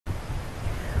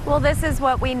Well, this is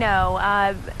what we know.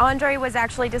 Andre was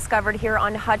actually discovered here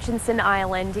on Hutchinson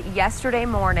Island yesterday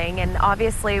morning, and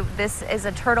obviously this is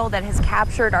a turtle that has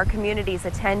captured our community's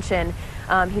attention.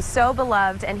 He's so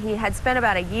beloved, and he had spent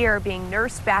about a year being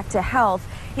nursed back to health.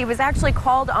 He was actually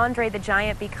called Andre the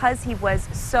Giant because he was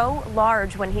so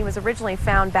large when he was originally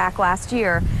found back last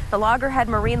year. The Loggerhead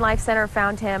Marine Life Center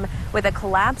found him with a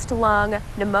collapsed lung,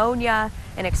 pneumonia,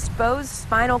 an exposed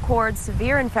spinal cord,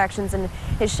 severe infections, and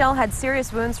his shell had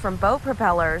serious wounds from boat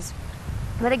propellers.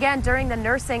 But again, during the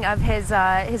nursing of his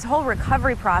whole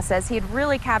recovery process, he had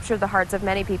really captured the hearts of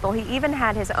many people. He even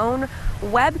had his own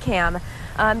webcam.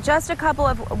 Just a couple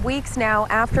of weeks now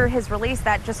after his release,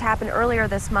 that just happened earlier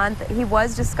this month, he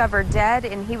was discovered dead,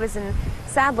 and he was in,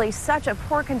 sadly, such a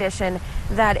poor condition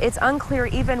that it's unclear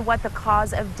even what the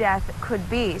cause of death could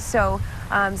be. So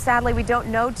sadly, we don't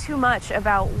know too much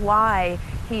about why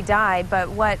he died, but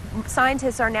what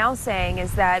scientists are now saying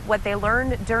is that what they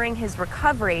learned during his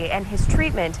recovery and his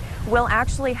treatment will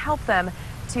actually help them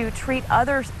to treat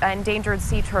other endangered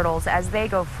sea turtles as they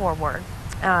go forward.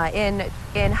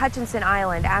 In Hutchinson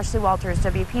Island, Ashley Walters,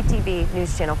 WPTV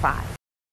News Channel 5.